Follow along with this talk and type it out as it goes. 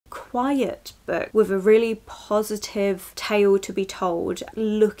quiet book with a really positive tale to be told,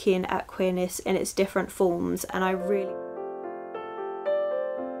 looking at queerness in its different forms, and I really...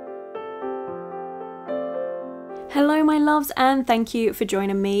 Hello my loves, and thank you for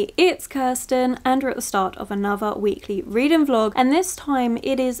joining me. It's Kirsten and we're at the start of another weekly reading vlog, and this time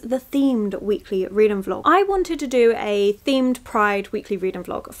it is the themed weekly reading vlog. I wanted to do a themed Pride weekly reading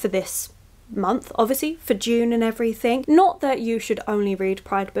vlog for this month, obviously for June and everything. Not that you should only read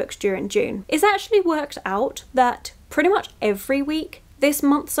Pride books during June. It's actually worked out that pretty much every week this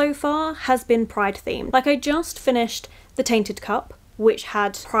month so far has been Pride themed. Like, I just finished The Tainted Cup, which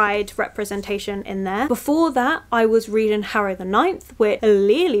had Pride representation in there. Before that, I was reading Harrow the Ninth, with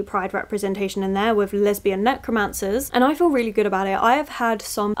clearly Pride representation in there with lesbian necromancers, and I feel really good about it. I have had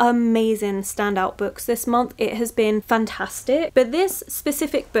some amazing standout books this month. It has been fantastic. But this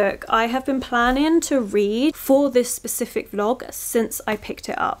specific book, I have been planning to read for this specific vlog since I picked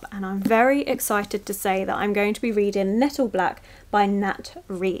it up, and I'm very excited to say that I'm going to be reading Nettle Black by Nat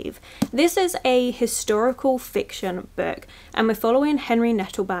Reeve. This is a historical fiction book, and we're following Henry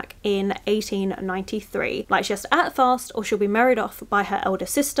Nettleback in 1893. Like, she has to act fast or she'll be married off by her elder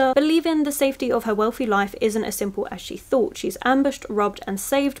sister. Believing the safety of her wealthy life isn't as simple as she thought. She's ambushed, robbed and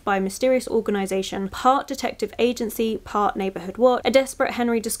saved by a mysterious organisation, part detective agency, part neighbourhood watch. A desperate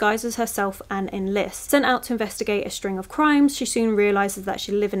Henry disguises herself and enlists. Sent out to investigate a string of crimes, she soon realises that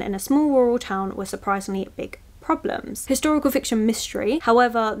she's living in a small rural town with surprisingly big problems. Historical fiction mystery.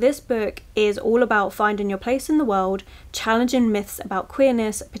 However, this book is all about finding your place in the world, challenging myths about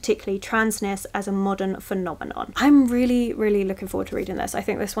queerness, particularly transness, as a modern phenomenon. I'm really looking forward to reading this. I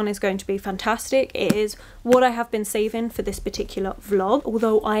think this one is going to be fantastic. It is what I have been saving for this particular vlog,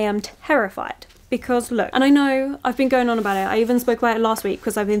 although I am terrified. Because look, and I know I've been going on about it, I even spoke about it last week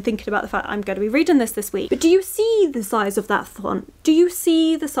because I've been thinking about the fact I'm going to be reading this week. But do you see the size of that font? Do you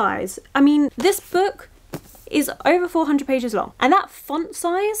see the size? I mean, this book is over 400 pages long, and that font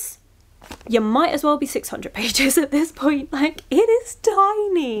size, you might as well be 600 pages at this point. Like, it is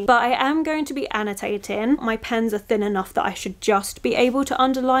tiny. But I am going to be annotating. My pens are thin enough that I should just be able to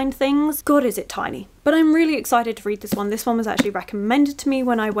underline things. God, is it tiny. But I'm really excited to read this one. This one was actually recommended to me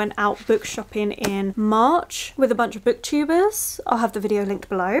when I went out book shopping in March with a bunch of booktubers. I'll have the video linked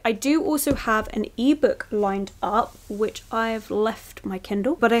below. I do also have an ebook lined up, which I've left my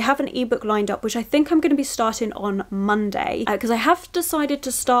Kindle, but I have an ebook lined up, which I think I'm going to be starting on Monday, because I have decided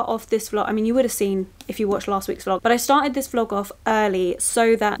to start off this vlog. I mean, you would have seen if you watched last week's vlog, but I started this vlog off early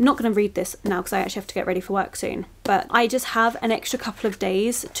so that I'm not going to read this now because I actually have to get ready for work soon. But I just have an extra couple of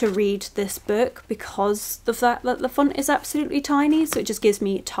days to read this book because the fact that the font is absolutely tiny, so it just gives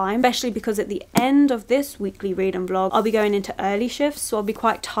me time, especially because at the end of this weekly reading vlog, I'll be going into early shifts, so I'll be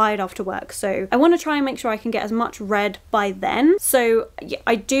quite tired after work. So I want to try and make sure I can get as much read by then. So yeah,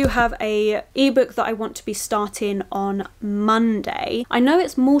 I do have a ebook that I want to be starting on Monday. I know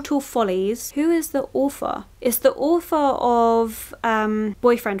it's Mortal Follies. Who is the author? It's the author of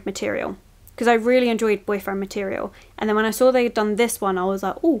Boyfriend Material, because I really enjoyed Boyfriend Material, and then when I saw they had done this one, I was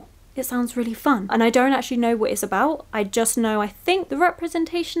like, oh, it sounds really fun. And I don't actually know what it's about. I just know I think the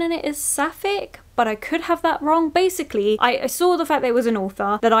representation in it is sapphic, but I could have that wrong. Basically, I saw the fact that it was an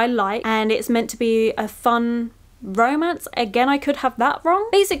author that I like, and it's meant to be a fun romance. Again, I could have that wrong.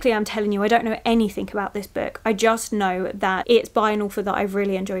 Basically, I'm telling you, I don't know anything about this book. I just know that it's by an author that I've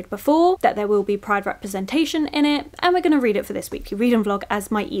really enjoyed before, that there will be Pride representation in it, and we're going to read it for this weekly reading vlog as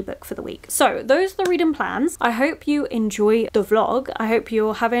my ebook for the week. So those are the reading plans. I hope you enjoy the vlog. I hope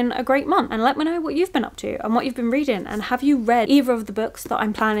you're having a great month, and let me know what you've been up to and what you've been reading, and have you read either of the books that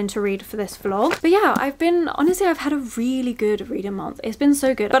I'm planning to read for this vlog. But yeah, honestly, I've had a really good reading month. It's been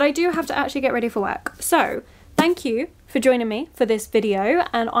so good, but I do have to actually get ready for work. So thank you for joining me for this video,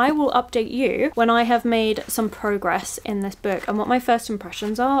 and I will update you when I have made some progress in this book and what my first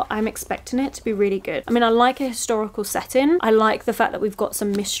impressions are. I'm expecting it to be really good. I mean, I like a historical setting. I like the fact that we've got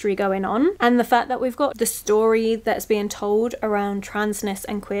some mystery going on, and the fact that we've got the story that's being told around transness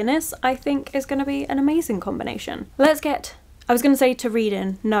and queerness, I think is going to be an amazing combination. Let's get, I was going to say to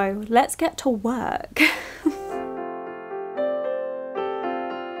reading, no, let's get to work.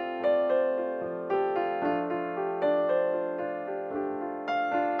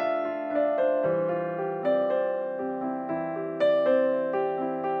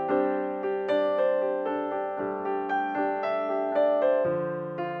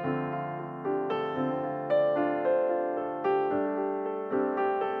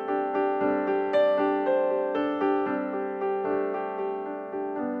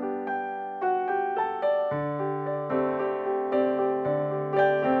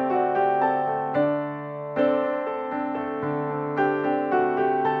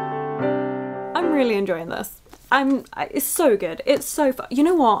 I'm really enjoying this. It's so good. It's so fun. You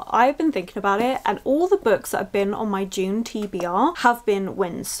know what? I've been thinking about it, and all the books that have been on my June TBR have been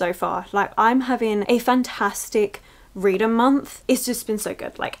wins so far. Like, I'm having a fantastic reader month. It's just been so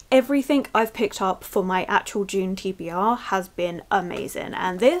good. Like, everything I've picked up for my actual June TBR has been amazing,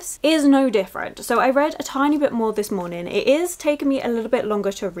 and this is no different. So I read a tiny bit more this morning. It is taking me a little bit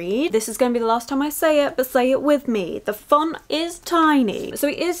longer to read. This is going to be the last time I say it, but say it with me. The font is tiny, so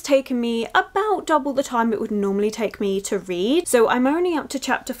it is taking me about double the time it would normally take me to read. So I'm only up to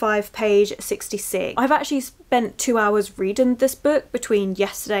chapter 5, page 66. I've actually spent 2 hours reading this book between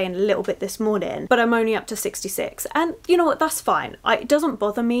yesterday and a little bit this morning, but I'm only up to 66. And you know what, that's fine. It doesn't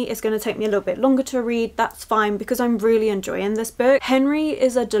bother me. It's going to take me a little bit longer to read. That's fine, because I'm really enjoying this book. Henry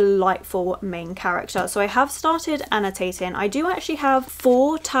is a delightful main character. So I have started annotating. I do actually have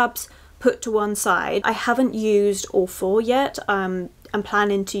 4 tabs put to one side. I haven't used all 4 yet. I'm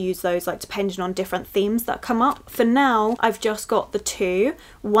planning to use those, like, depending on different themes that come up. For now, I've just got the 2.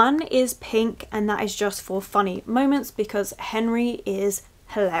 One is pink, and that is just for funny moments because Henry is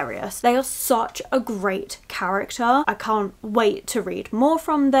hilarious. They are such a great character. I can't wait to read more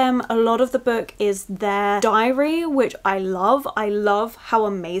from them. A lot of the book is their diary, which I love. I love how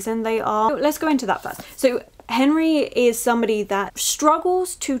amazing they are. Let's go into that first. So Henry is somebody that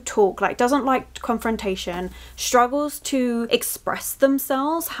struggles to talk, like doesn't like confrontation, struggles to express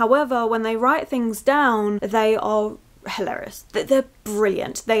themselves. However, when they write things down, they are hilarious. They're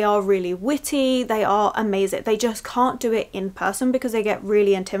brilliant. They are really witty. They are amazing. They just can't do it in person because they get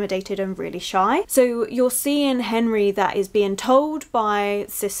really intimidated and really shy. So you're seeing Henry that is being told by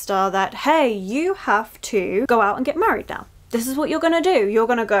sister that, hey, you have to go out and get married now. This is what you're gonna do. You're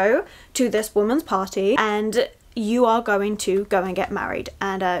gonna go to this woman's party and you are going to go and get married.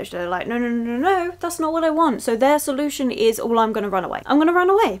 And they're like, no, that's not what I want. So their solution is, well, I'm going to run away. I'm going to run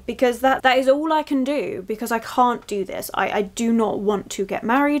away because that is all I can do, because I can't do this. I do not want to get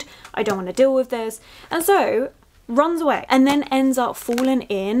married. I don't want to deal with this. And so runs away and then ends up falling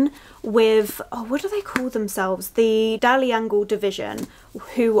in with, oh, what do they call themselves? The Daliangle division,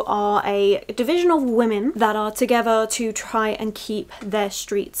 who are a division of women that are together to try and keep their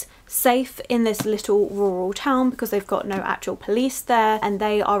streets safe in this little rural town because they've got no actual police there, and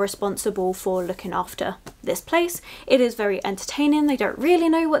they are responsible for looking after this place. It is very entertaining. They don't really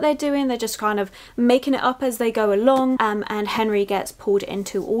know what they're doing. They're just kind of making it up as they go along, and Henry gets pulled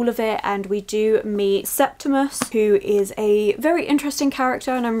into all of it, and we do meet Septimus, who is a very interesting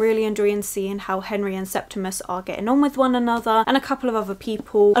character, and I'm really enjoying seeing how Henry and Septimus are getting on with one another, and a couple of other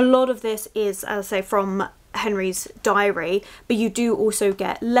people. A lot of this is, as I say, from Henry's diary, but you do also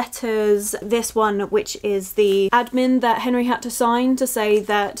get letters. This one, which is the admin that Henry had to sign to say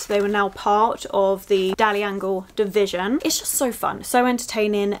that they were now part of the Daliangle division. It's just so fun, so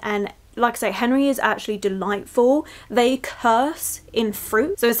entertaining, and like I say, Henry is actually delightful. They curse in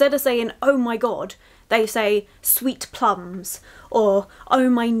fruit, so instead of saying, oh my god, they say sweet plums or oh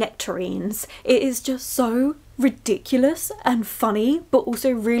my nectarines. It is just so ridiculous and funny, but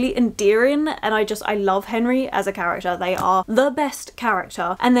also really endearing, and I love Henry as a character. They are the best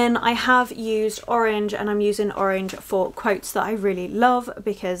character. And then I have used orange, and I'm using orange for quotes that I really love,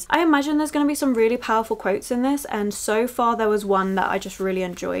 because I imagine there's going to be some really powerful quotes in this, and so far there was one that I just really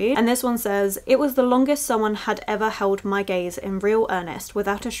enjoyed, and this one says, "It was the longest someone had ever held my gaze in real earnest,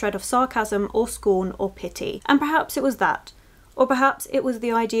 without a shred of sarcasm or scorn or pity. And perhaps it was that, or perhaps it was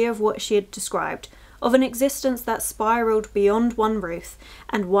the idea of what she had described, of an existence that spiralled beyond one roof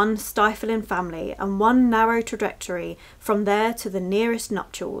and one stifling family and one narrow trajectory from there to the nearest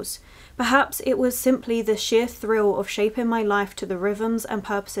nuptials. Perhaps it was simply the sheer thrill of shaping my life to the rhythms and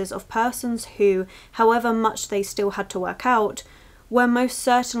purposes of persons who, however much they still had to work out, were most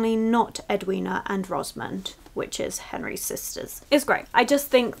certainly not Edwina and Rosamond," which is Henry's sisters. It's great. I just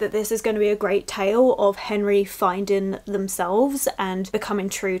think that this is going to be a great tale of Henry finding themselves and becoming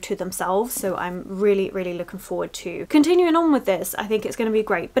true to themselves, so I'm really looking forward to continuing on with this. I think it's going to be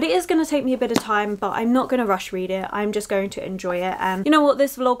great, but it is going to take me a bit of time, but I'm not going to rush read it. I'm just going to enjoy it, and you know what,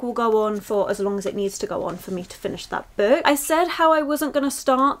 this vlog will go on for as long as it needs to go on for me to finish that book. I said how I wasn't going to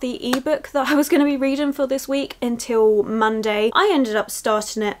start the ebook that I was going to be reading for this week until Monday. I ended up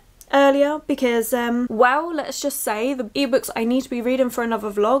starting it earlier because well, let's just say the ebooks I need to be reading for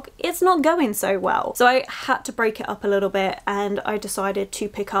another vlog, it's not going so well, so I had to break it up a little bit, and I decided to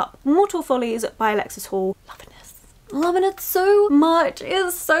pick up Mortal Follies by Alexis Hall. Loving it so much.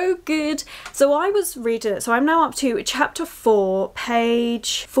 It's so good. So I was reading it, so I'm now up to chapter 4,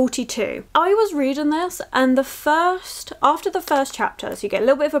 page 42. I was reading this, and after the first chapter, so you get a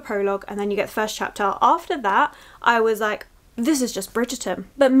little bit of a prologue and then you get the first chapter, after that I was like, this is just Bridgerton,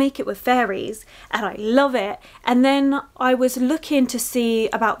 but make it with fairies, and I love it. And then I was looking to see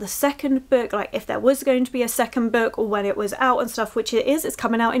about the second book, like if there was going to be a second book or when it was out and stuff, which it is. It's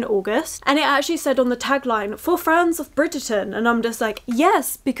coming out in August, and it actually said on the tagline, for fans of Bridgerton, and I'm just like,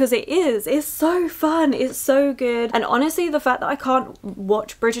 yes, because it is. It's so fun, it's so good. And honestly, the fact that I can't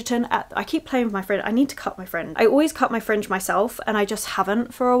watch Bridgerton I keep playing with my friend. I need to cut my friend. I always cut my fringe myself, and I just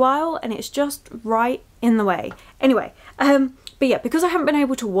haven't for a while, and it's just right in the way. Anyway, but yeah, because I haven't been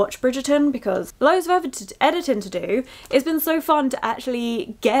able to watch Bridgerton because loads of editing to do, it's been so fun to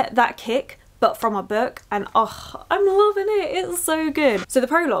actually get that kick, but from a book, and oh, I'm loving it. It's so good. So the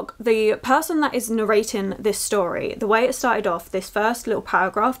prologue, the person that is narrating this story, the way it started off, this first little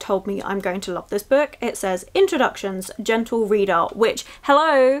paragraph told me I'm going to love this book. It says, introductions, gentle reader, which,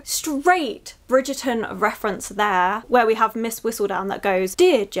 hello, straight Bridgerton reference there, where we have Miss Whistledown that goes,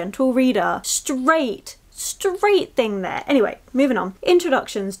 dear gentle reader, straight thing there. Anyway, moving on.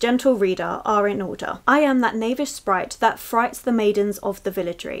 Introductions, gentle reader, are in order. I am that knavish sprite that frights the maidens of the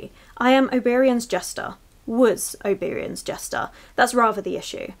villagry. I am Oberion's jester. Was Oberion's jester. That's rather the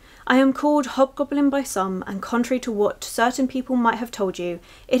issue. I am called Hobgoblin by some, and contrary to what certain people might have told you,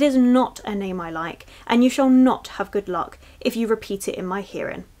 it is not a name I like, and you shall not have good luck if you repeat it in my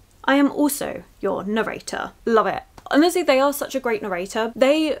hearing. I am also your narrator. Love it. Honestly, they are such a great narrator.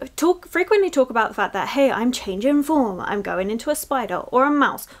 They frequently talk about the fact that, hey, I'm changing form, I'm going into a spider or a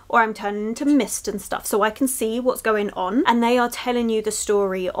mouse, or I'm turning into mist and stuff, so I can see what's going on. And they are telling you the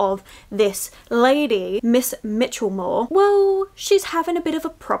story of this lady, Miss Mitchellmore. Well, she's having a bit of a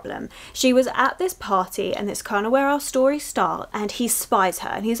problem. She was at this party, and it's kind of where our story starts, and he spies her,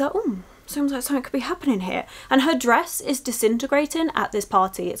 and he's like, oh, seems like something could be happening here. And her dress is disintegrating at this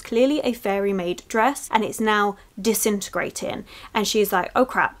party. It's clearly a fairy made dress, and it's now disintegrating. And she's like, oh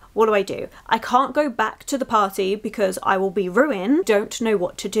crap, what do I do? I can't go back to the party because I will be ruined. Don't know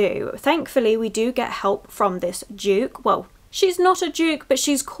what to do. Thankfully, we do get help from this duke. Well, she's not a duke, but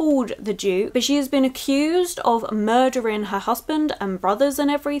she's called the Duke. But she has been accused of murdering her husband and brothers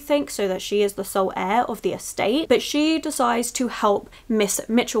and everything, so that she is the sole heir of the estate. But she decides to help Miss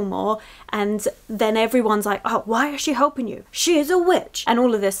Mitchellmore, and then everyone's like, oh, why is she helping you? She is a witch. And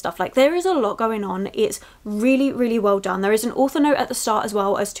all of this stuff. Like, there is a lot going on. It's really, really well done. There is an author note at the start as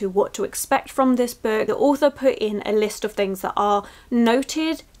well as to what to expect from this book. The author put in a list of things that are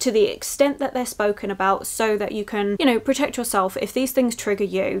noted to the extent that they're spoken about, so that you can, you know, protect yourself. If these things trigger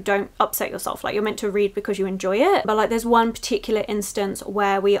you, don't upset yourself. Like, you're meant to read because you enjoy it. But like, there's one particular instance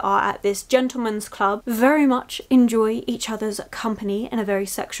where we are at this gentleman's club, very much enjoy each other's company in a very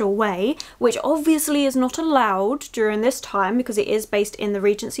sexual way, which obviously is not allowed during this time because it is based in the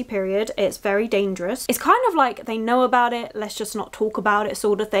Regency period. It's very dangerous. It's kind of like they know about it, let's just not talk about it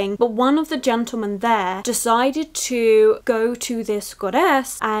sort of thing. But one of the gentlemen there decided to go to this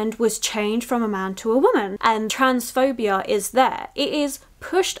goddess and was changed from a man to a woman, and transphobia is there. It is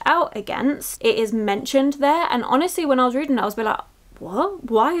pushed out against, it is mentioned there, and honestly when I was reading it I was a bit like, what?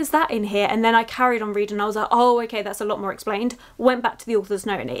 Why is that in here? And then I carried on reading. I was like, oh, okay, that's a lot more explained. Went back to the author's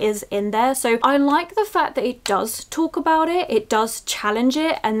note and it is in there. So I like the fact that it does talk about it. It does challenge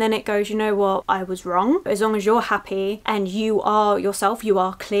it. And then it goes, you know what? I was wrong. As long as you're happy and you are yourself, you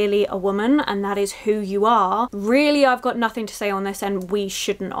are clearly a woman and that is who you are. Really, I've got nothing to say on this, and we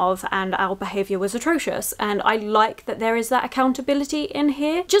shouldn't have, and our behavior was atrocious. And I like that there is that accountability in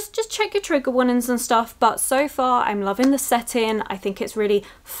here. Just check your trigger warnings and stuff. But so far, I'm loving the setting. I think it's really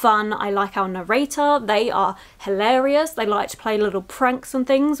fun. I like our narrator. They are hilarious. They like to play little pranks and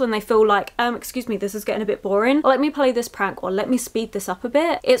things when they feel like, excuse me, this is getting a bit boring. Let me play this prank, or let me speed this up a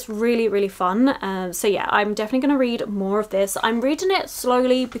bit. It's really, really fun. So yeah, I'm definitely going to read more of this. I'm reading it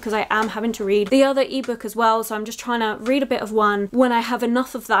slowly because I am having to read the other ebook as well. So I'm just trying to read a bit of one. When I have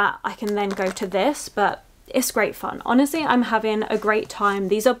enough of that, I can then go to this. But it's great fun. Honestly, I'm having a great time.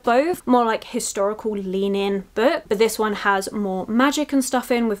 These are both more like historical lean-in book, but this one has more magic and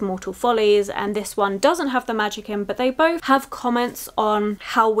stuff in with Mortal Follies, and this one doesn't have the magic in, but they both have comments on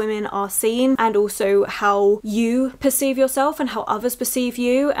how women are seen and also how you perceive yourself and how others perceive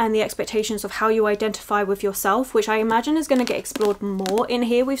you, and the expectations of how you identify with yourself, which I imagine is going to get explored more in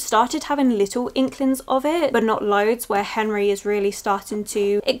here. We've started having little inklings of it, but not loads, where Henry is really starting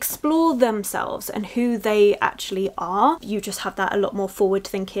to explore themselves and who they actually are. You just have that a lot more forward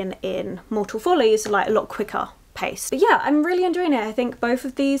thinking in Mortal Follies, like a lot quicker pace. But yeah, I'm really enjoying it. I think both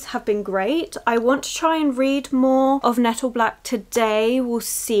of these have been great. I want to try and read more of Nettle Black today. We'll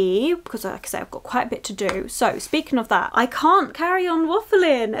see, because like I said, I've got quite a bit to do. So speaking of that, I can't carry on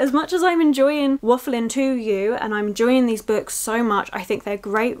waffling. As much as I'm enjoying waffling to you and I'm enjoying these books so much, I think they're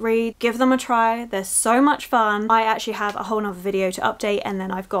great reads. Give them a try. They're so much fun. I actually have a whole nother video to update, and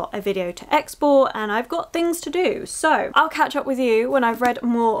then I've got a video to export, and I've got things to do. So I'll catch up with you when I've read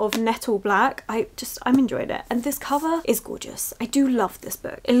more of Nettle Black. I'm enjoying it. And this cover is gorgeous. I do love this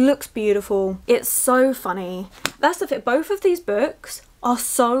book. It looks beautiful. It's so funny. That's the thing. Both of these books are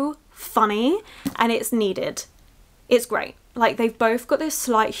so funny, and it's needed. It's great. Like, they've both got this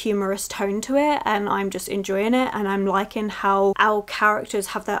slight humorous tone to it, and I'm just enjoying it, and I'm liking how our characters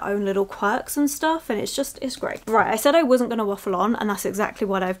have their own little quirks and stuff, and it's great. Right, I said I wasn't gonna waffle on, and that's exactly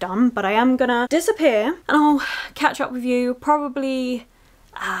what I've done, but I am gonna disappear, and I'll catch up with you probably,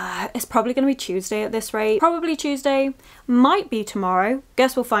 it's probably gonna be Tuesday at this rate. Probably Tuesday, might be tomorrow,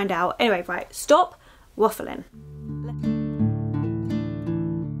 guess we'll find out. Anyway, right, stop waffling.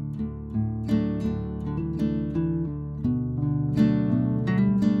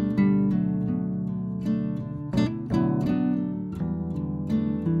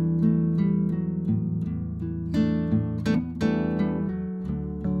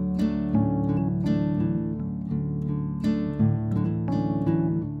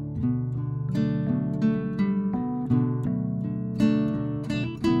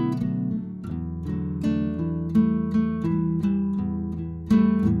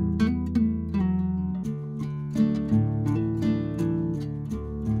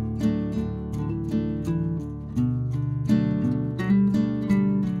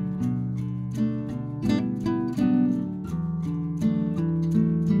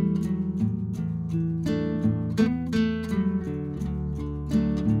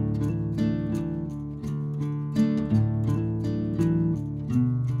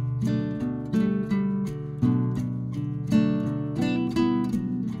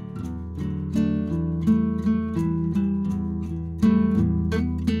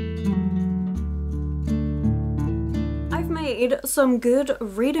 Some good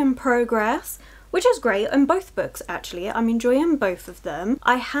reading progress, which is great in both books actually. I'm enjoying both of them.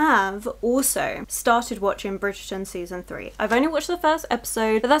 I have also started watching Bridgerton season 3. I've only watched the first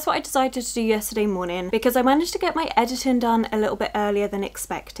episode, but that's what I decided to do yesterday morning because I managed to get my editing done a little bit earlier than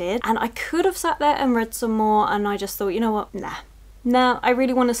expected, and I could have sat there and read some more, and I just thought, you know what, nah, I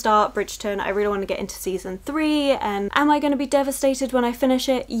really want to start Bridgerton. I really want to get into season 3, and am I going to be devastated when I finish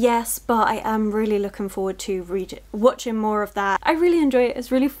it? Yes, but I am really looking forward to watching more of that. I really enjoy it.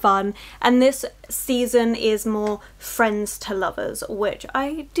 It's really fun, and this season is more friends to lovers, which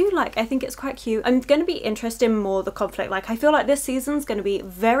I do like. I think it's quite cute. I'm going to be interested in more the conflict. Like, I feel like this season's going to be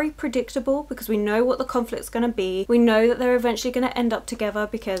very predictable because we know what the conflict's going to be. We know that they're eventually going to end up together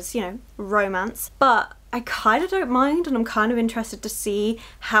because, you know, romance, but I kind of don't mind, and I'm kind of interested to see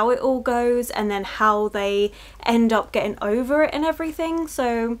how it all goes and then how they end up getting over it and everything.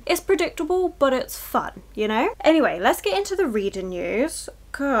 So it's predictable, but it's fun, you know? Anyway, let's get into the reading news,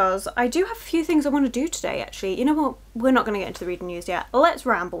 because I do have a few things I want to do today actually. You know what? We're not going to get into the reading news yet. Let's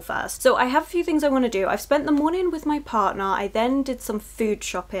ramble first. So I have a few things I want to do. I've spent the morning with my partner. I then did some food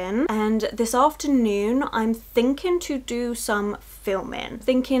shopping, and this afternoon I'm thinking to do some filming.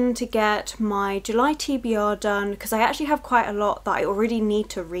 Thinking to get my July TBR done, because I actually have quite a lot that I already need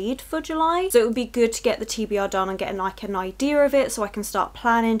to read for July. So it would be good to get the TBR done and get like an idea of it so I can start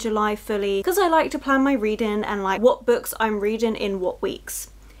planning July fully, because I like to plan my reading and like what books I'm reading in what weeks.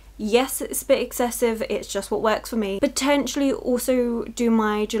 Yes, it's a bit excessive, it's just what works for me. Potentially also do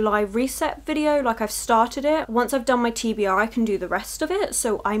my July reset video, like I've started it. Once I've done my TBR, I can do the rest of it,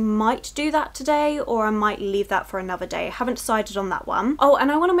 so I might do that today, or I might leave that for another day. I haven't decided on that one. Oh,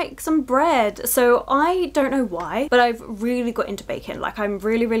 and I want to make some bread. So I don't know why, but I've really got into baking. Like, I'm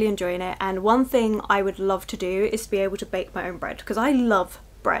really enjoying it, and one thing I would love to do is to be able to bake my own bread, because I love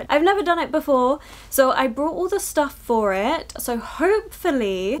bread. I've never done it before, so I brought all the stuff for it, so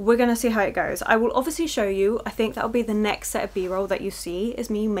hopefully we're gonna see how it goes. I will obviously show you. I think that'll be the next set of b-roll that you see,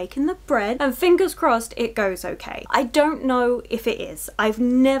 is me making the bread, and fingers crossed it goes okay. I don't know if it is. I've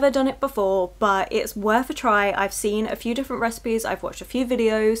never done it before, but it's worth a try. I've seen a few different recipes, I've watched a few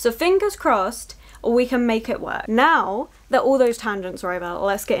videos, so fingers crossed we can make it work. Now that all those tangents are over,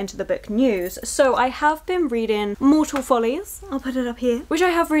 let's get into the book news. So I have been reading Mortal Follies, I'll put it up here, which I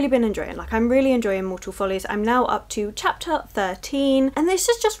have really been enjoying. Like, I'm really enjoying Mortal Follies. I'm now up to chapter 13, and this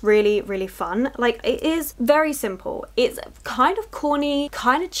is just really fun. Like, it is very simple. It's kind of corny,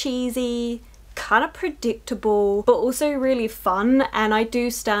 kind of cheesy, kind of predictable but also really fun, and I do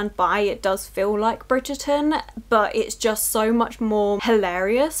stand by it does feel like Bridgerton, but it's just so much more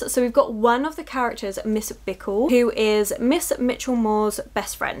hilarious. So we've got one of the characters, Miss Bickle, who is Miss Mitchellmore's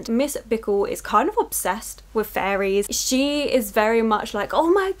best friend. Miss Bickle is kind of obsessed with fairies. She is very much like,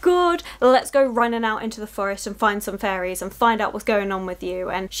 oh my god, let's go running out into the forest and find some fairies and find out what's going on with you.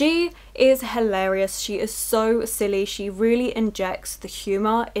 And she is hilarious. She is so silly. She really injects the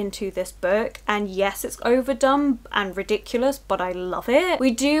humour into this book, and yes, it's overdone and ridiculous, but I love it.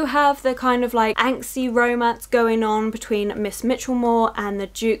 We do have the kind of like angsty romance going on between Miss Mitchellmore and the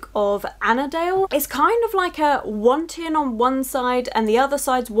Duke of Annandale. It's kind of like a wanting on one side and the other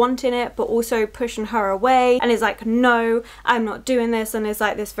side's wanting it but also pushing her away, and is like, no, I'm not doing this, and is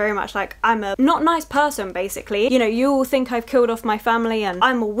like this very much like, I'm a not nice person basically, you know, you all think I've killed off my family and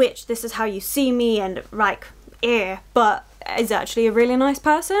I'm a witch, this is how you see me, and like, but is actually a really nice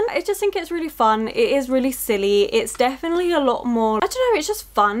person. I just think it's really fun. It is really silly. It's definitely a lot more, I don't know, it's just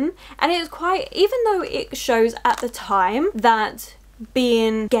fun, and it's quite, even though it shows at the time that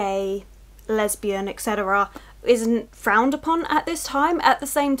being gay, lesbian, etc. isn't frowned upon at this time, at the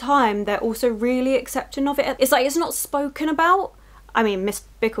same time they're also really accepting of it. It's like, it's not spoken about. I mean, Miss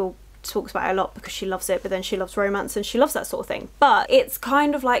Bickle talks about it a lot because she loves it, but then she loves romance and she loves that sort of thing, but it's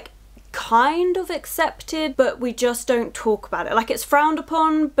kind of like kind of accepted, but we just don't talk about it. Like, it's frowned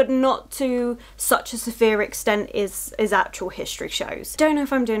upon, but not to such a severe extent as actual history shows. Don't know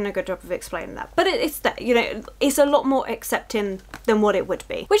if I'm doing a good job of explaining that, but it's that, you know, it's a lot more accepting than what it would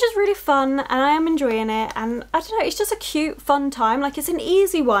be, which is really fun, and I am enjoying it. And I don't know, it's just a cute, fun time. Like, it's an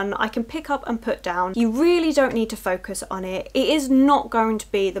easy one I can pick up and put down. You really don't need to focus on it. It is not going to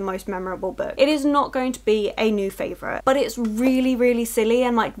be the most memorable book. It is not going to be a new favourite, but it's really, really silly,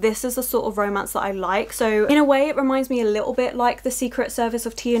 and like, this is the sort of romance that I like. So in a way it reminds me a little bit like The Secret Service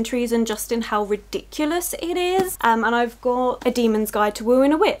of Tea and Treason, just in how ridiculous it is. And I've got A Demon's Guide to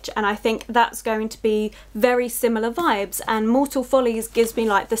Wooing a Witch, and I think that's going to be very similar vibes, and Mortal Follies gives me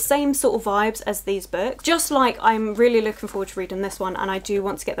like the same sort of vibes as these books. Just like, I'm really looking forward to reading this one, and I do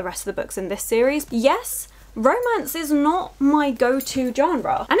want to get the rest of the books in this series. Yes, romance is not my go-to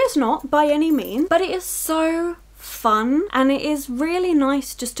genre, and it's not by any means, but it is so fun, and it is really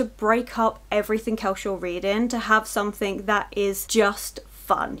nice just to break up everything else you're reading, to have something that is just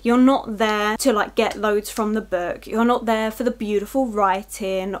fun. You're not there to like get loads from the book, you're not there for the beautiful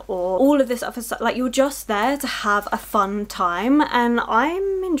writing or all of this other stuff, like, you're just there to have a fun time, and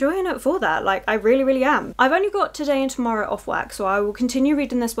I'm enjoying it for that. Like, I really, really am. I've only got today and tomorrow off work, so I will continue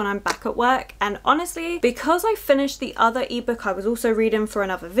reading this when I'm back at work, and honestly, because I finished the other ebook I was also reading for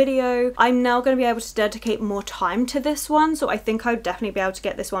another video, I'm now going to be able to dedicate more time to this one, so I think I'll definitely be able to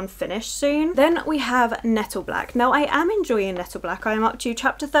get this one finished soon. Then we have Nettle Black. Now, I am enjoying Nettle Black. I am up to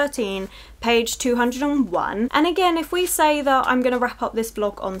chapter 13, page 201, and again, if we say that I'm going to wrap up this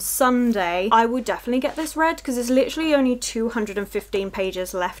vlog on Sunday, I will definitely get this read, because there's literally only 215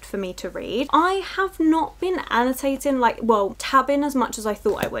 pages left for me to read. I have not been annotating, like, well, tabbing as much as I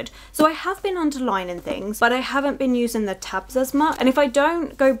thought I would. So I have been underlining things, but I haven't been using the tabs as much, and if I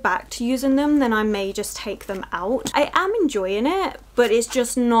don't go back to using them, then I may just take them out. I am enjoying it, but it's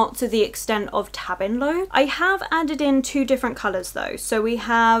just not to the extent of tabbing load. I have added in 2 different colours though. So we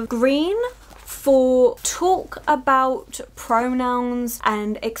have green for talk about pronouns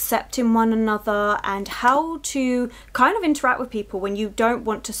and accepting one another, and how to kind of interact with people when you don't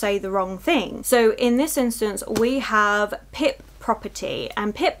want to say the wrong thing. So in this instance, we have Pip Property,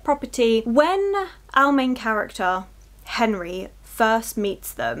 and Pip Property, when our main character, Henry, first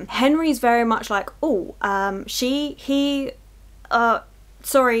meets them, Henry's very much like, oh,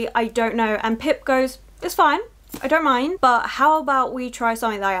 sorry, I don't know, and Pip goes, it's fine, I don't mind, but how about we try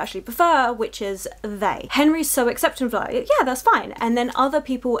something that I actually prefer, which is they. Henry's so accepting of like, yeah, that's fine. And then other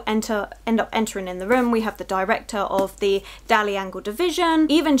people end up entering in the room. We have the director of the Dally Angle division.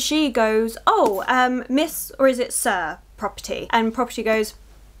 Even she goes, oh, Miss, or is it Sir Property? And Property goes,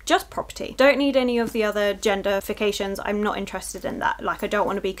 just Property. Don't need any of the other genderifications. I'm not interested in that. Like, I don't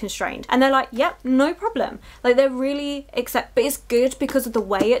want to be constrained. And they're like, yep, no problem. Like, they're really but it's good because of the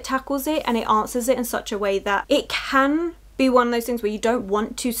way it tackles it, and it answers it in such a way that it can be one of those things where you don't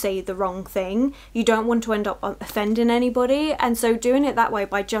want to say the wrong thing, you don't want to end up offending anybody, and so doing it that way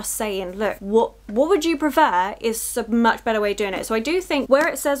by just saying, look, what would you prefer, is a much better way of doing it. So I do think where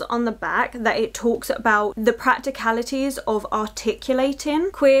it says on the back that it talks about the practicalities of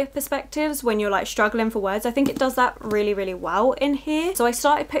articulating queer perspectives when you're like struggling for words, I think it does that really, really well in here. So I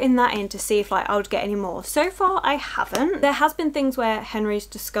started putting that in to see if like I would get any more. So far I haven't. There has been things where Henry's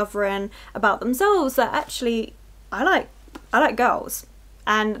discovering about themselves that actually I like girls.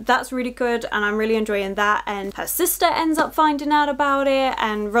 and that's really good, and I'm really enjoying that. And her sister ends up finding out about it,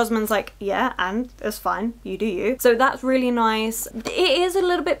 and Rosamund's like, yeah, and it's fine, you do you. So that's really nice. It is a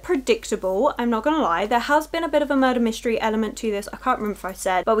little bit predictable, I'm not gonna lie. There has been a bit of a murder mystery element to this. I can't remember if I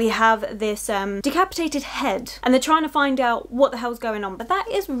said, but we have this decapitated head, and they're trying to find out what the hell's going on, but that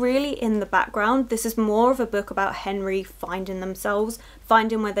is really in the background. This is more of a book about Henry finding themselves,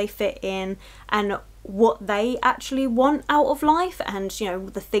 finding where they fit in, and what they actually want out of life, and you know,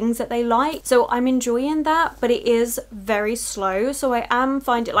 the things that they like. So I'm enjoying that, but it is very slow. So I am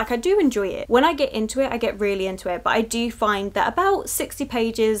finding, like, I do enjoy it. When I get into it, I get really into it, but I do find that about 60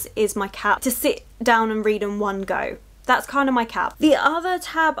 pages is my cap to sit down and read in one go. That's kind of my cap. The other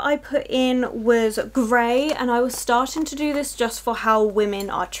tab I put in was grey, and I was starting to do this just for how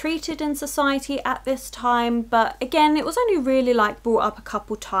women are treated in society at this time, but again, it was only really like brought up a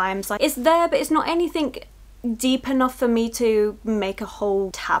couple times. Like, it's there, but it's not anything deep enough for me to make a whole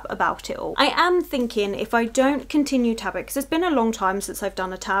tab about it all. I am thinking if I don't continue tabbing, because it's been a long time since I've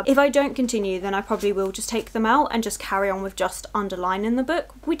done a tab, if I don't continue, then I probably will just take them out and just carry on with just underlining the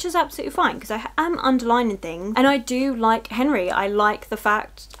book, which is absolutely fine because I am underlining things, and I do like Henry. I like the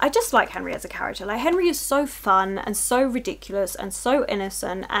fact, I just like Henry as a character. Like, Henry is so fun and so ridiculous and so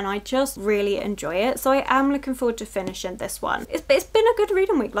innocent, and I just really enjoy it. So I am looking forward to finishing this one. It's been a good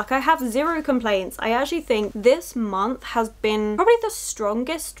reading week. Like, I have zero complaints. I actually think this month has been probably the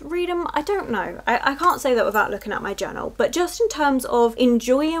strongest reading. I don't know. I can't say that without looking at my journal, but just in terms of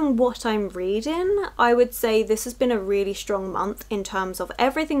enjoying what I'm reading, I would say this has been a really strong month in terms of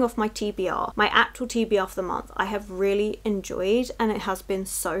everything off my TBR, my actual TBR for the month. I have really enjoyed, and it has been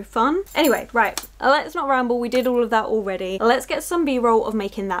so fun. Anyway, right, let's not ramble. We did all of that already. Let's get some B-roll of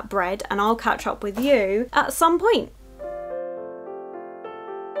making that bread, and I'll catch up with you at some point.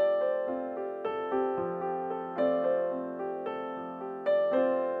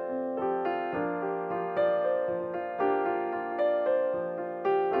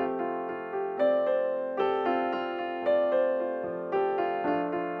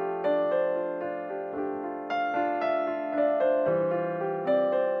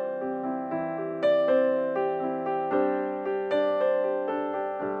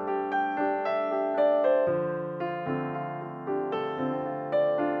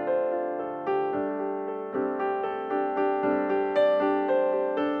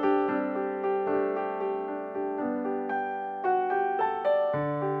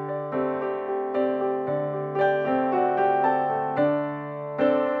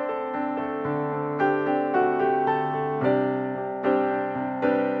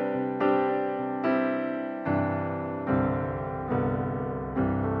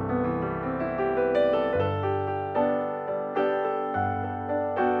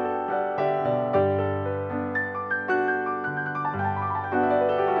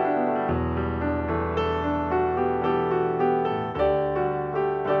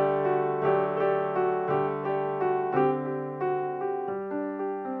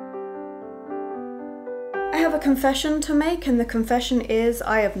 I have a confession to make, and the confession is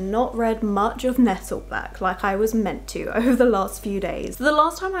I have not read much of Nettleback like I was meant to over the last few days. So the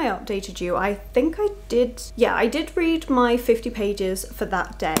last time I updated you, I think I did read my 50 pages for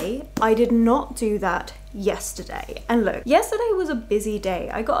that day. I did not do that yesterday. And look, yesterday was a busy day.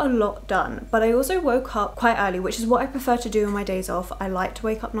 I got a lot done, but I also woke up quite early, which is what I prefer to do on my days off. I like to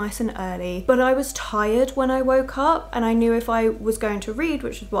wake up nice and early, but I was tired when I woke up, and I knew if I was going to read,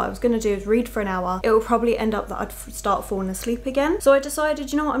 which is what I was going to do, is read for an hour, it would probably end up that I'd start falling asleep again. So I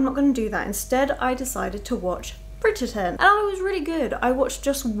decided, you know what, I'm not going to do that. Instead, I decided to watch Bridgerton, and it was really good. I watched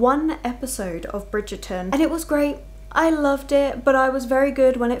just one episode of Bridgerton, and it was great. I loved it, but I was very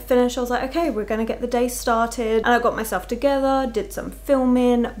good when it finished. I was like, okay, we're gonna get the day started. And I got myself together, did some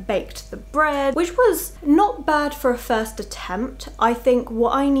filming, baked the bread, which was not bad for a first attempt. I think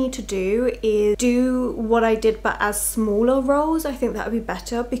what I need to do is do what I did, but as smaller rolls. I think that would be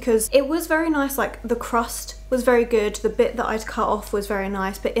better, because it was very nice. Like, the crust was very good, the bit that I'd cut off was very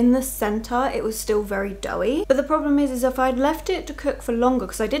nice, but in the center it was still very doughy. But the problem is if I'd left it to cook for longer,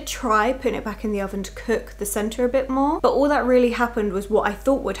 because I did try putting it back in the oven to cook the center a bit more, but all that really happened was what I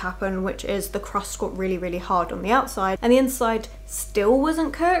thought would happen, which is the crust got really, really hard on the outside and the inside still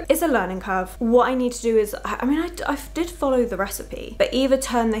wasn't cooked. It's a learning curve. What I need to do is, I did follow the recipe, but either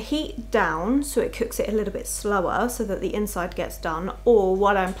turn the heat down so it cooks it a little bit slower so that the inside gets done, or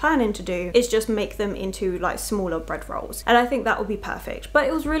what I'm planning to do is just make them into like smaller bread rolls, and I think that would be perfect. But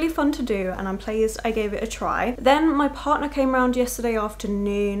it was really fun to do, and I'm pleased I gave it a try. Then my partner came around yesterday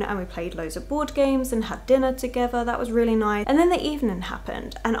afternoon, and we played loads of board games and had dinner together. That was really nice. And then the evening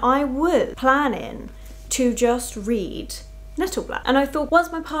happened, and I was planning to just read nettle black. And I thought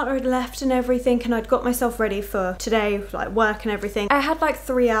once my partner had left and everything and I'd got myself ready for today, like work and everything, I had like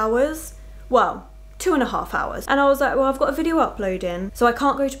 3 hours, well, 2.5 hours. And I was like, well, I've got a video uploading, so I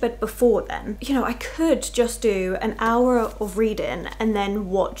can't go to bed before then. You know, I could just do an hour of reading and then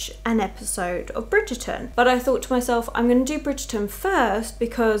watch an episode of Bridgerton. But I thought to myself, I'm gonna do Bridgerton first,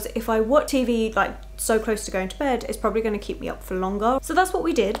 because if I watch TV like so close to going to bed, it's probably going to keep me up for longer. So that's what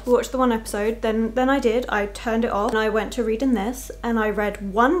we did. We watched the one episode, then I turned it off and I went to reading this, and I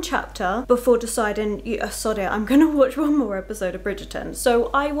read one chapter before deciding, sod it, I'm going to watch one more episode of Bridgerton.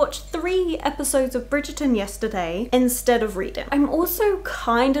 So I watched 3 episodes of Bridgerton yesterday instead of reading. I'm also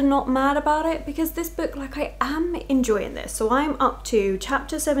kind of not mad about it, because this book, like, I am enjoying this. So I'm up to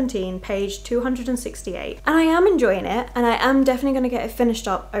chapter 17, page 268, and I am enjoying it, and I am definitely going to get it finished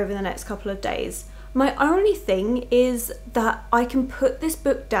up over the next couple of days. My only thing is that I can put this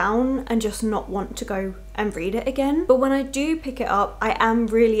book down and just not want to go and read it again. But when I do pick it up, I am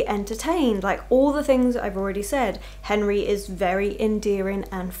really entertained. Like, all the things I've already said. Henry is very endearing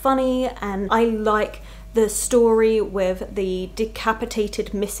and funny, and I like the story with the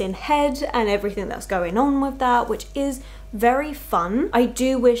decapitated missing head and everything that's going on with that, which is very fun. I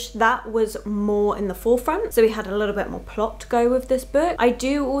do wish that was more in the forefront, so we had a little bit more plot to go with this book. I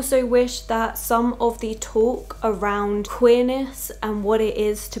do also wish that some of the talk around queerness and what it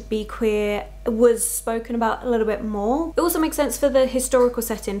is to be queer was spoken about a little bit more. It also makes sense for the historical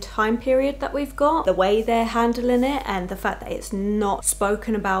setting time period that we've got, the way they're handling it, and the fact that it's not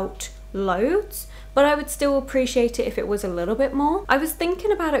spoken about loads, but I would still appreciate it if it was a little bit more. I was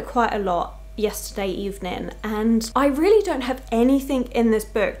thinking about it quite a lot yesterday evening, and I really don't have anything in this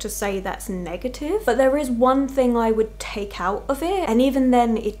book to say that's negative, but there is one thing I would take out of it, and even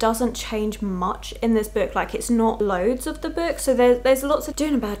then it doesn't change much in this book. Like, it's not loads of the book, so there's lots of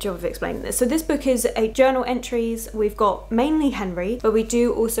doing a bad job of explaining this. So this book is a journal entries. We've got mainly Henry, but we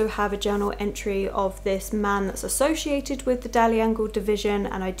do also have a journal entry of this man that's associated with the Dalrymple division,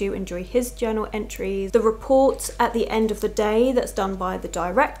 and I do enjoy his journal entries. The reports at the end of the day that's done by the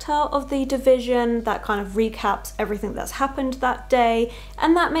director of the division, that kind of recaps everything that's happened that day,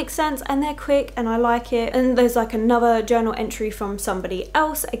 and that makes sense, and they're quick and I like it. And there's like another journal entry from somebody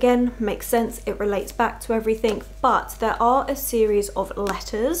else, again, makes sense, it relates back to everything. But there are a series of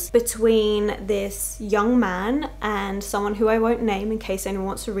letters between this young man and someone who I won't name in case anyone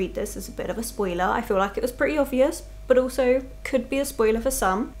wants to read this. It's a bit of a spoiler. I feel like it was pretty obvious, but also could be a spoiler for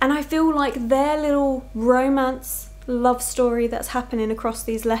some. And I feel like their little romance love story that's happening across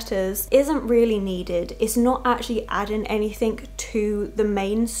these letters isn't really needed. It's not actually adding anything to the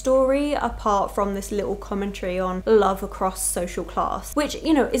main story apart from this little commentary on love across social class, which,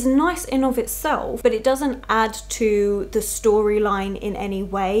 you know, is nice in of itself, but it doesn't add to the storyline in any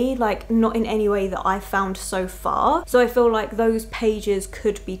way, like not in any way that I've found so far. So I feel like those pages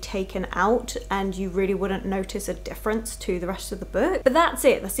could be taken out and you really wouldn't notice a difference to the rest of the book. But that's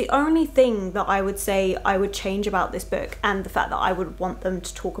it. That's the only thing that I would say I would change about this book, and the fact that I would want them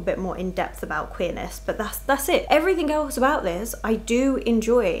to talk a bit more in depth about queerness. But that's it. Everything else about this I do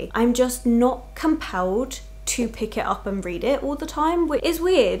enjoy. I'm just not compelled to pick it up and read it all the time, which is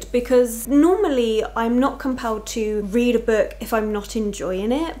weird because normally I'm not compelled to read a book if I'm not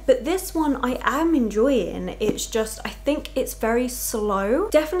enjoying it, but this one I am enjoying. It's just, I think it's very slow,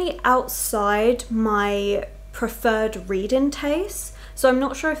 definitely outside my preferred reading taste. So I'm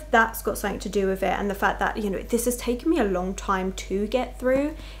not sure if that's got something to do with it, and the fact that, you know, this has taken me a long time to get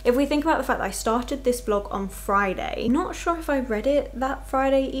through. If we think about the fact that I started this vlog on Friday, not sure if I read it that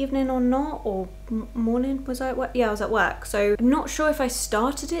Friday evening or not, or morning, was I at work? Yeah, I was at work. So I'm not sure if I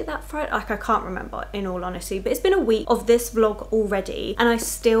started it that Friday, like I can't remember in all honesty, but it's been a week of this vlog already and I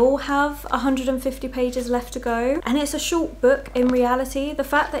still have 150 pages left to go, and it's a short book in reality. The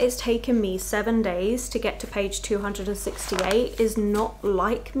fact that it's taken me 7 days to get to page 268 is not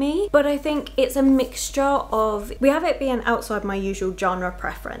like me, but I think it's a mixture of, we have it being outside my usual genre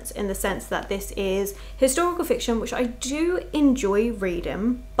preference in the sense that this is historical fiction, which I do enjoy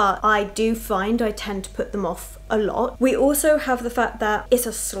reading, but I do find I tend to put them off a lot. We also have the fact that it's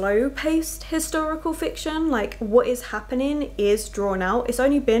a slow-paced historical fiction, like what is happening is drawn out. It's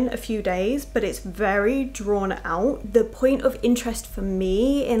only been a few days, but it's very drawn out. The point of interest for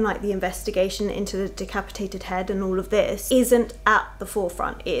me in like the investigation into the decapitated head and all of this isn't at the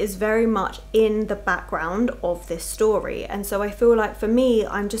forefront. It is very much in the background of this story, and so I feel like for me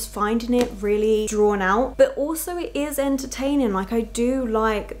I'm just finding it really drawn out, but also it is entertaining. Like, I do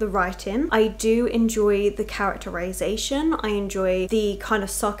like the writing, I do enjoy the characterization, I enjoy the kind of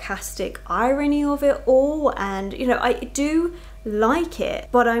sarcastic irony of it all, and you know, I do like it,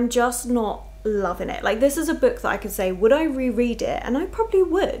 but I'm just not loving it. Like, this is a book that I could say, would I reread it? And I probably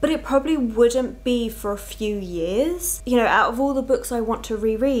would, but it probably wouldn't be for a few years. You know, out of all the books I want to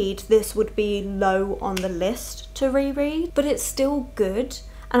reread, this would be low on the list to reread, but it's still good.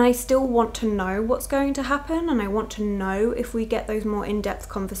 And I still want to know what's going to happen, and I want to know if we get those more in-depth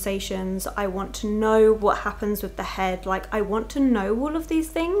conversations. I want to know what happens with the head. Like, I want to know all of these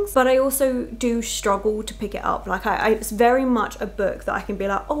things, but I also do struggle to pick it up. Like, it's very much a book that I can be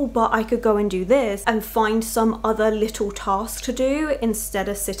like, oh, but I could go and do this and find some other little task to do instead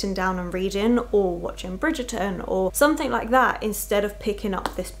of sitting down and reading or watching Bridgerton or something like that instead of picking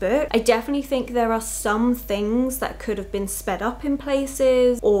up this book. I definitely think there are some things that could have been sped up in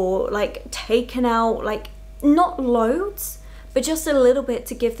places, or like taken out, like not loads, but just a little bit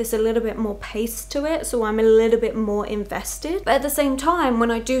to give this a little bit more pace to it, so I'm a little bit more invested. But at the same time,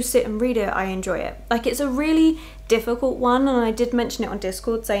 when I do sit and read it, I enjoy it. Like, it's a really difficult one, and I did mention it on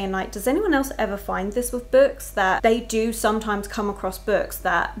Discord saying, like, does anyone else ever find this with books, that they do sometimes come across books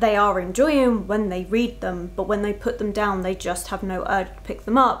that they are enjoying when they read them, but when they put them down they just have no urge to pick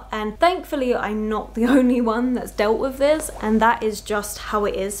them up? And thankfully I'm not the only one that's dealt with this, and that is just how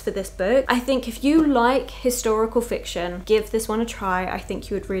it is for this book. I think if you like historical fiction, give this one a try. I think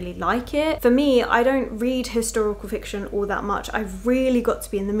you would really like it. For me, I don't read historical fiction all that much. I've really got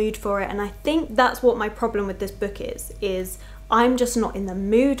to be in the mood for it, and I think that's what my problem with this book is I'm just not in the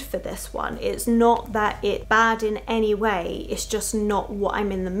mood for this one. It's not that it's bad in any way, it's just not what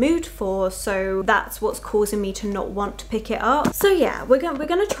I'm in the mood for, so that's what's causing me to not want to pick it up. So yeah, we're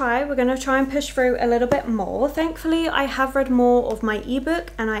gonna try and push through a little bit more. Thankfully, I have read more of my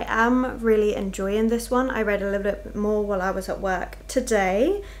ebook, and I am really enjoying this one. I read a little bit more while I was at work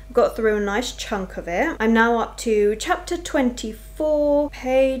today. Got through a nice chunk of it. I'm now up to chapter 24,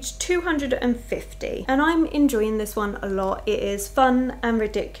 page 250, and I'm enjoying this one a lot. It is fun and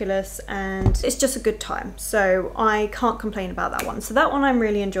ridiculous, and it's just a good time, so I can't complain about that one. So that one I'm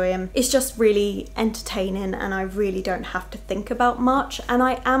really enjoying. It's just really entertaining, and I really don't have to think about much, and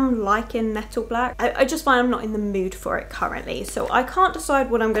I am liking Nettle Black. I just find I'm not in the mood for it currently, so I can't decide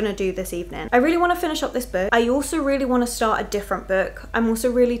what I'm gonna do this evening. I really want to finish up this book. I also really want to start a different book. I'm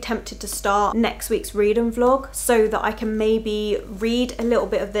also really tempted to start next week's reading vlog so that I can maybe read a little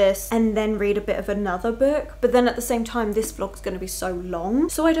bit of this and then read a bit of another book, but then at the same time this vlog's going to be so long,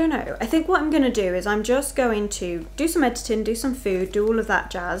 so I don't know. I think what I'm going to do is I'm just going to do some editing, do some food, do all of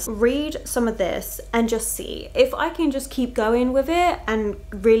that jazz, read some of this, and just see if I can just keep going with it and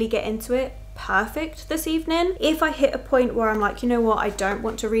really get into it. Perfect this evening. If I hit a point where I'm like, you know what, I don't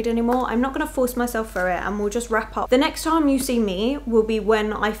want to read anymore, I'm not going to force myself through it, and we'll just wrap up. The next time you see me will be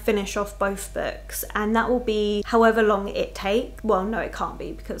when I finish off both books, and that will be however long it takes. Well, no, it can't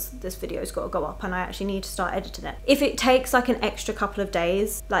be, because this video's got to go up and I actually need to start editing it. If it takes like an extra couple of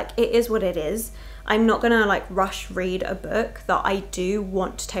days, like, it is what it is. I'm not gonna like rush read a book that I do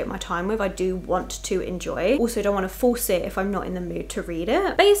want to take my time with, I do want to enjoy. Also don't want to force it if I'm not in the mood to read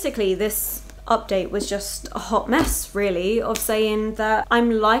it. Basically, this update was just a hot mess really of saying that I'm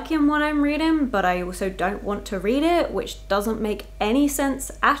liking what I'm reading, but I also don't want to read it, which doesn't make any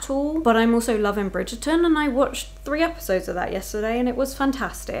sense at all. But I'm also loving Bridgerton, and I watched 3 episodes of that yesterday and it was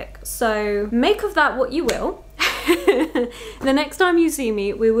fantastic. So make of that what you will. The next time you see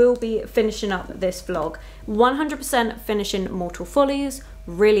me, we will be finishing up this vlog. 100% finishing Mortal Follies.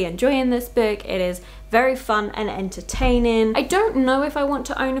 Really enjoying this book. It is very fun and entertaining. I don't know if I want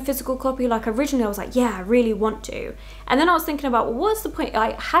to own a physical copy. Like, originally I was like, yeah, I really want to, and then I was thinking about, well, what's the point?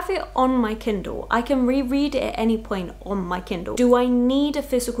 I have it on my Kindle, I can reread it at any point on my Kindle. Do I need a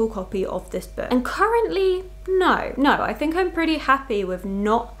physical copy of this book? And currently, no, I think I'm pretty happy with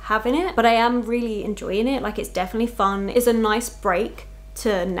not having it, but I am really enjoying it. Like, it's definitely fun. It's a nice break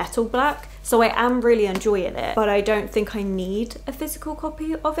to Nettle Black, so I am really enjoying it, but I don't think I need a physical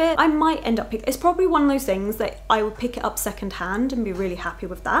copy of it. I might end up it's probably one of those things that I will pick it up secondhand and be really happy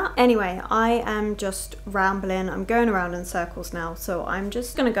with that. Anyway, I am just rambling. I'm going around in circles now, so I'm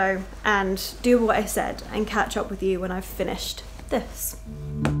just gonna go and do what I said and catch up with you when I've finished this.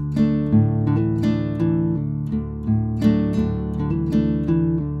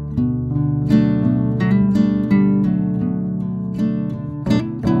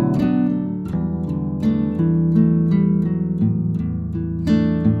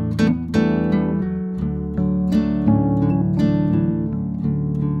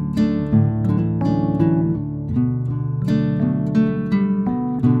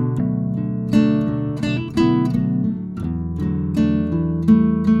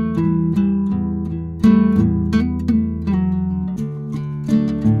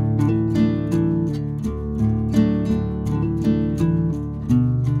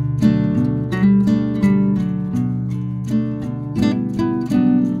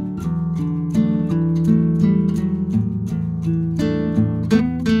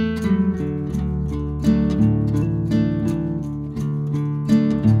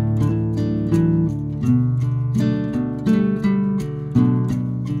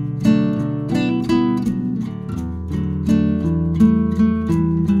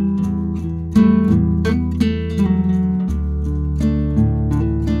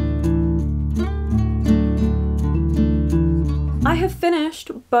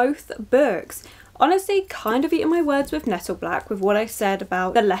 both books. Honestly, kind of eating my words with Nettle Black with what I said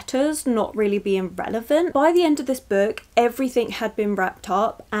about the letters not really being relevant. By the end of this book, everything had been wrapped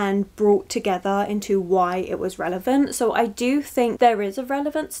up and brought together into why it was relevant. So I do think there is a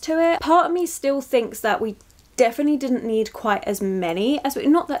relevance to it. Part of me still thinks that we definitely didn't need quite as many as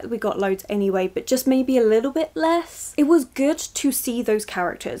not that we got loads anyway, but just maybe a little bit less. It was good to see those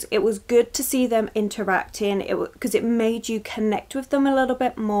characters. It was good to see them interacting because it made you connect with them a little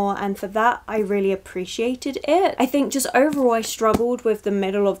bit more, and for that I really appreciated it. I think just overall I struggled with the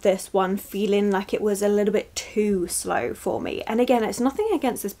middle of this one, feeling like it was a little bit too slow for me. And again, it's nothing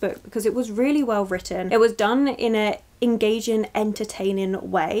against this book because it was really well written. It was done in a engaging, entertaining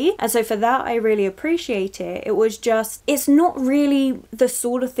way, and so for that I really appreciate it. It was just, it's not really the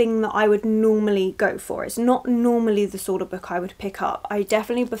sort of thing that I would normally go for. It's not normally the sort of book I would pick up. I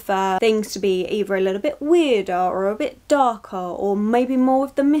definitely prefer things to be either a little bit weirder or a bit darker, or maybe more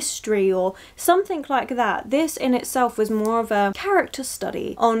of the mystery or something like that. This in itself was more of a character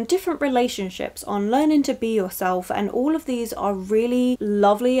study on different relationships, on learning to be yourself, and all of these are really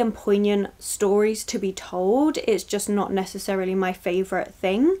lovely and poignant stories to be told. It's just not necessarily my favourite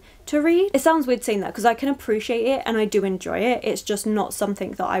thing to read. It sounds weird saying that because I can appreciate it and I do enjoy it. It's just not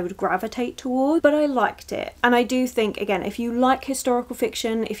something that I would gravitate towards, but I liked it. And I do think, again, if you like historical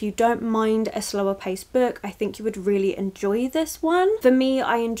fiction, if you don't mind a slower paced book, I think you would really enjoy this one. For me,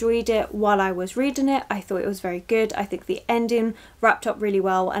 I enjoyed it while I was reading it. I thought it was very good. I think the ending wrapped up really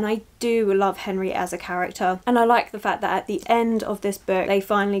well, and I do love Henry as a character, and I like the fact that at the end of this book they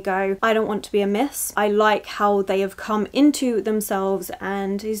finally go, I don't want to be a miss. I like how they have come into themselves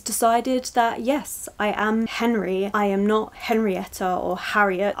and he's decided that yes, I am Henry. I am not Henrietta or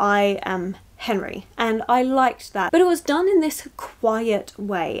Harriet. I am Henry, and I liked that, but it was done in this quiet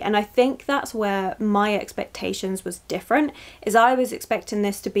way, and I think that's where my expectations was different. Is I was expecting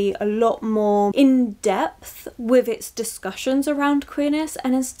this to be a lot more in depth with its discussions around queerness,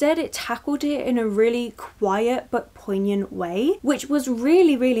 and instead it tackled it in a really quiet but poignant way, which was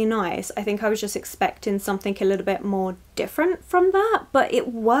really nice. I think I was just expecting something a little bit more different from that, but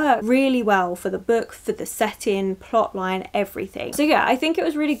it worked really well for the book, for the setting, plotline, everything. So yeah, I think it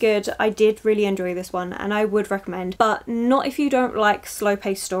was really good. I did really enjoy this one and I would recommend, but not if you don't like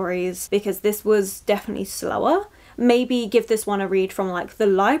slow-paced stories, because this was definitely slower. Maybe give this one a read from like the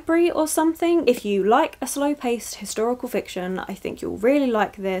library or something. If you like a slow-paced historical fiction, I think you'll really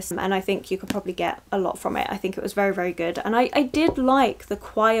like this, and I think you could probably get a lot from it. I think it was very good, and I did like the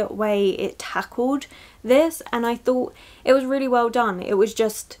quiet way it tackled this, and I thought it was really well done. It was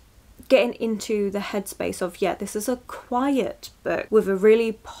just getting into the headspace of, yeah, this is a quiet book with a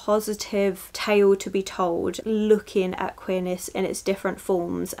really positive tale to be told, looking at queerness in its different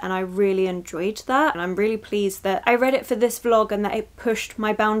forms, and I really enjoyed that. And I'm really pleased that I read it for this vlog and that it pushed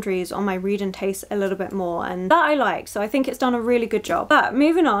my boundaries on my reading taste a little bit more, and that I liked, so I think it's done a really good job. But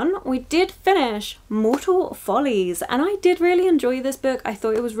moving on, we did finish Mortal Follies, and I did really enjoy this book. I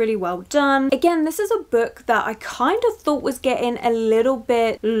thought it was really well done. Again, this is a book that I kind of thought was getting a little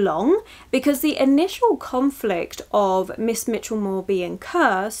bit long, because the initial conflict of Miss Mitchell being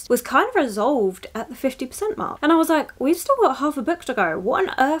cursed was kind of resolved at the 50% mark, and I was like, we've still got half a book to go. What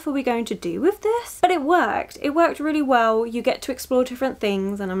on earth are we going to do with this? But it worked. It worked really well. You get to explore different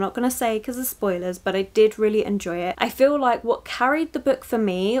things, and I'm not going to say because of spoilers, but I did really enjoy it. I feel like what carried the book for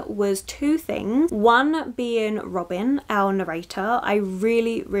me was two things. One being Robin, our narrator. I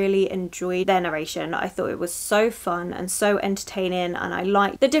really enjoyed their narration. I thought it was so fun and so entertaining, and I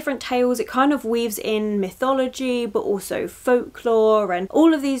liked the different tales. It kind of weaves in mythology but also folklore and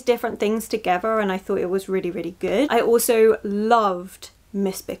all of these different things together, and I thought it was really good. I also loved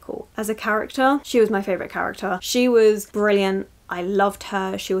Miss Bickle as a character. She was my favourite character. She was brilliant. I loved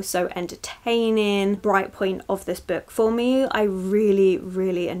her. She was so entertaining. Bright point of this book for me. I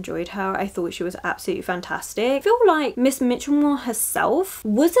really enjoyed her. I thought she was absolutely fantastic. I feel like Miss Mitchell herself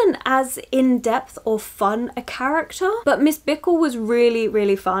wasn't as in-depth or fun a character, but Miss Bickle was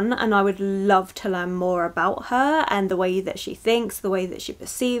really fun, and I would love to learn more about her and the way that she thinks, the way that she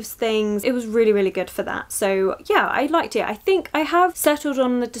perceives things. It was really good for that. So yeah, I liked it. I think I have settled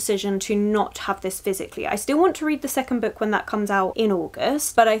on the decision to not have this physically. I still want to read the second book when that comes out in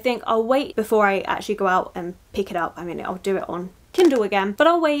August, but I think I'll wait before I actually go out and pick it up. I mean, I'll do it on Kindle again, but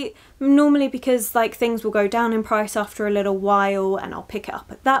I'll wait normally because like things will go down in price after a little while and I'll pick it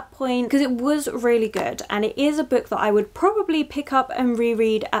up at that point because it was really good, and it is a book that I would probably pick up and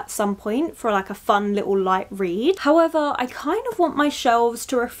reread at some point for like a fun little light read. However, I kind of want my shelves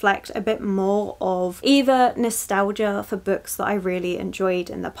to reflect a bit more of either nostalgia for books that I really enjoyed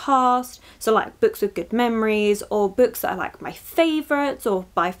in the past, so like books with good memories, or books that are like my favourites or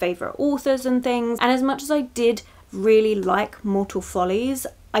by favourite authors and things. And as much as I did really like Mortal Follies,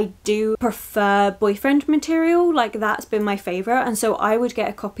 I do prefer boyfriend material. Like that's been my favourite, and so I would get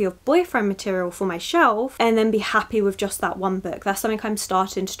a copy of boyfriend material for my shelf and then be happy with just that one book. That's something I'm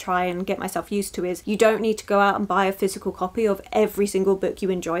starting to try and get myself used to, is you don't need to go out and buy a physical copy of every single book you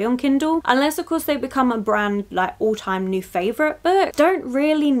enjoy on Kindle, unless of course they become a brand like all-time new favourite book. Don't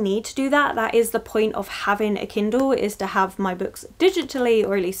really need to do that. That is the point of having a Kindle, is to have my books digitally,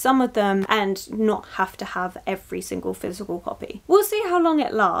 or at least some of them, and not have to have every single physical copy. We'll see how long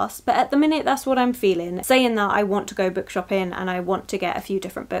it lasts, but at the minute that's what I'm feeling. Saying that, I want to go book shopping and I want to get a few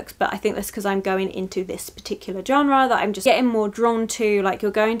different books, but I think that's because I'm going into this particular genre that I'm just getting more drawn to. Like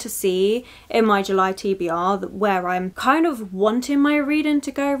you're going to see in my July TBR where I'm kind of wanting my reading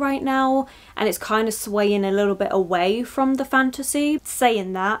to go right now, and it's kind of swaying a little bit away from the fantasy.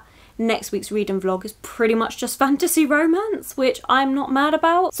 Saying that, next week's reading vlog is pretty much just fantasy romance, which I'm not mad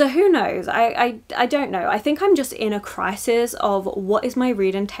about. So who knows? I don't know. I think I'm just in a crisis of what is my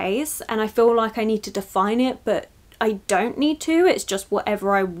reading taste, and I feel like I need to define it, but I don't need to. It's just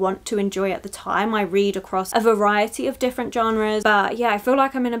whatever I want to enjoy at the time. I read across a variety of different genres, but yeah, I feel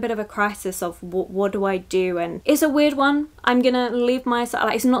like I'm in a bit of a crisis of what do I do, and it's a weird one. I'm gonna leave myself,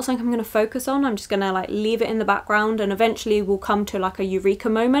 like, it's not something I'm gonna focus on. I'm just gonna like leave it in the background, and eventually we'll come to like a eureka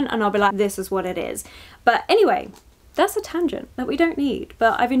moment and I'll be like, this is what it is. But anyway, that's a tangent that we don't need,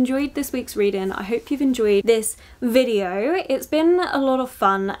 but I've enjoyed this week's reading. I hope you've enjoyed this video. It's been a lot of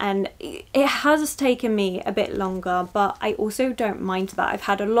fun, and it has taken me a bit longer, but I also don't mind that. I've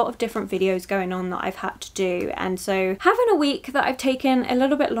had a lot of different videos going on that I've had to do, and so having a week that I've taken a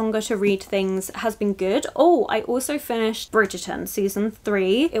little bit longer to read things has been good. Oh, I also finished Bridgerton season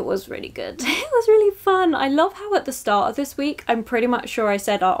 3. It was really good. It was really fun. I love how at the start of this week, I'm pretty much sure I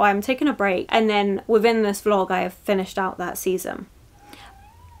said, oh, I'm taking a break, and then within this vlog I have finished out that season.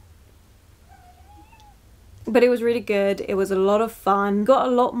 But it was really good. It was a lot of fun. Got a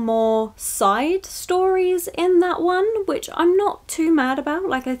lot more side stories in that one, which I'm not too mad about.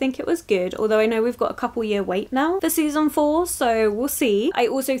 Like, I think it was good, although I know we've got a couple year wait now for season 4, so we'll see. I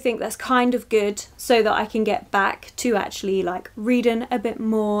also think that's kind of good so that I can get back to actually like reading a bit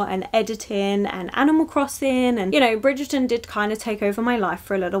more and editing and Animal Crossing, and you know, Bridgerton did kind of take over my life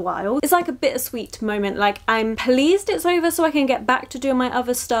for a little while. It's like a bittersweet moment. Like, I'm pleased it's over so I can get back to doing my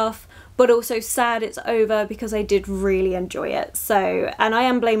other stuff, but also sad it's over because I did really enjoy it. So, and I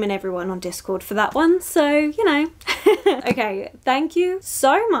am blaming everyone on Discord for that one, so you know. Okay, thank you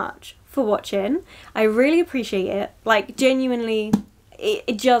so much for watching. I really appreciate it. Like, genuinely,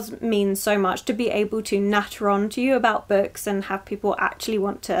 it just means so much to be able to natter on to you about books and have people actually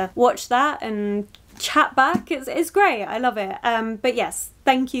want to watch that and chat back. It's great. I love it. But yes,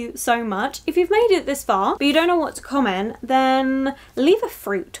 thank you so much. If you've made it this far but you don't know what to comment, then leave a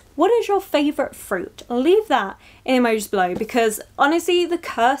fruit. What is your favourite fruit? Leave that in emojis below, because honestly the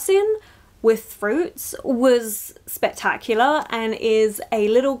cursing with fruits was spectacular and is a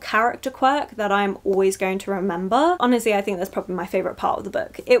little character quirk that I'm always going to remember. Honestly, I think that's probably my favourite part of the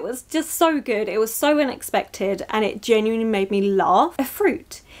book. It was just so good. It was so unexpected and it genuinely made me laugh. A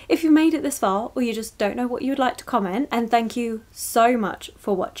fruit. If you made it this far, or you just don't know what you would like to comment, and thank you so much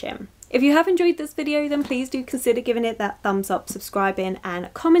for watching. If you have enjoyed this video, then please do consider giving it that thumbs up, subscribing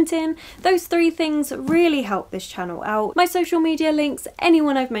and commenting. Those 3 things really help this channel out. My social media links,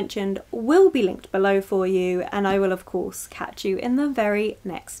 anyone I've mentioned, will be linked below for you, and I will of course catch you in the very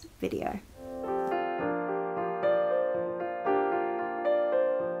next video.